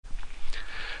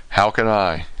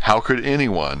how could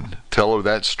anyone tell of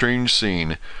that strange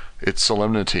scene, its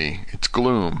solemnity, its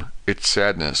gloom, its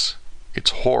sadness,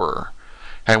 its horror,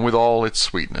 and withal its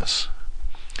sweetness?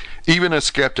 Even a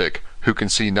skeptic, who can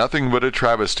see nothing but a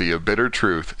travesty of bitter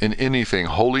truth in anything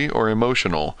holy or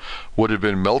emotional, would have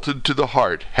been melted to the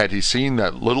heart had he seen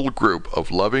that little group of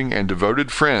loving and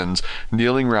devoted friends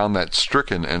kneeling round that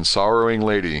stricken and sorrowing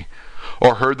lady,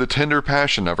 or heard the tender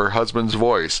passion of her husband's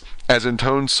voice, as in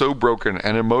tones so broken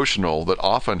and emotional that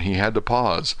often he had to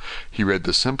pause, he read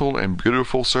the simple and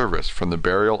beautiful service from the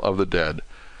burial of the dead.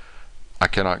 I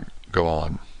cannot go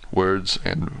on. Words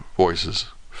and voices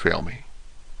fail me.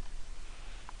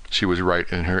 She was right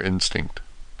in her instinct.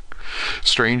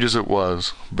 Strange as it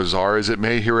was, bizarre as it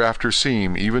may hereafter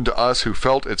seem, even to us who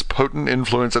felt its potent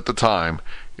influence at the time,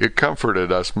 it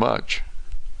comforted us much.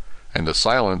 And the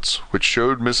silence, which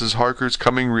showed Mrs. Harker's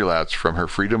coming relapse from her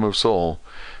freedom of soul,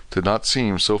 did not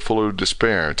seem so full of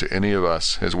despair to any of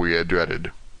us as we had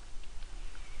dreaded.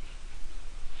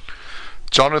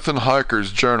 Jonathan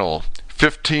Harker's Journal,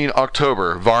 15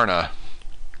 October, Varna.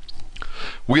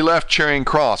 We left Charing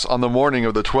Cross on the morning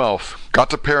of the 12th, got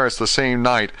to Paris the same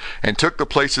night, and took the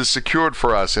places secured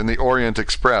for us in the Orient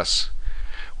Express.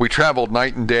 We travelled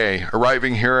night and day,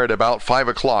 arriving here at about 5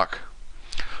 o'clock.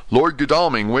 Lord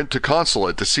Godalming went to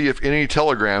Consulate to see if any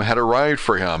telegram had arrived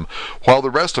for him, while the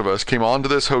rest of us came on to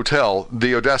this hotel,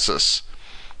 the Odysseus.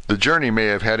 The journey may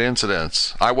have had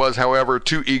incidents. I was, however,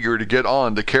 too eager to get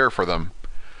on to care for them.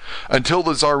 Until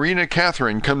the Tsarina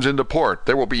Catherine comes into port,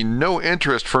 there will be no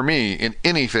interest for me in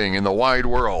anything in the wide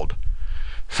world.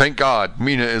 Thank God,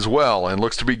 Mina is well and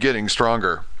looks to be getting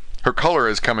stronger. Her color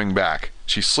is coming back.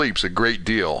 She sleeps a great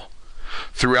deal.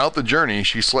 Throughout the journey,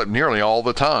 she slept nearly all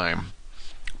the time.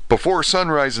 Before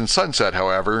sunrise and sunset,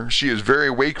 however, she is very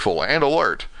wakeful and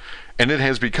alert, and it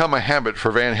has become a habit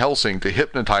for Van Helsing to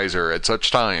hypnotize her at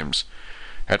such times.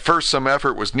 At first some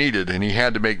effort was needed, and he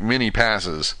had to make many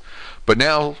passes. But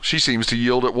now she seems to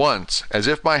yield at once, as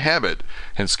if by habit,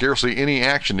 and scarcely any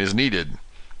action is needed.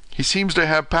 He seems to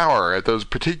have power at those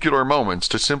particular moments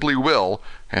to simply will,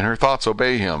 and her thoughts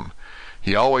obey him.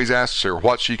 He always asks her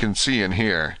what she can see and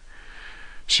hear.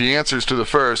 She answers to the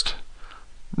first,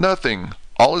 "Nothing,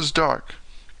 all is dark,"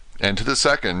 and to the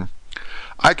second,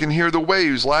 "I can hear the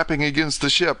waves lapping against the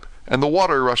ship, and the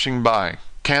water rushing by.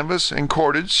 Canvas and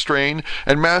cordage strain,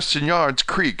 and masts and yards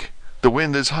creak. The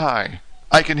wind is high.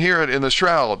 I can hear it in the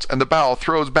shrouds, and the bow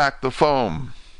throws back the foam."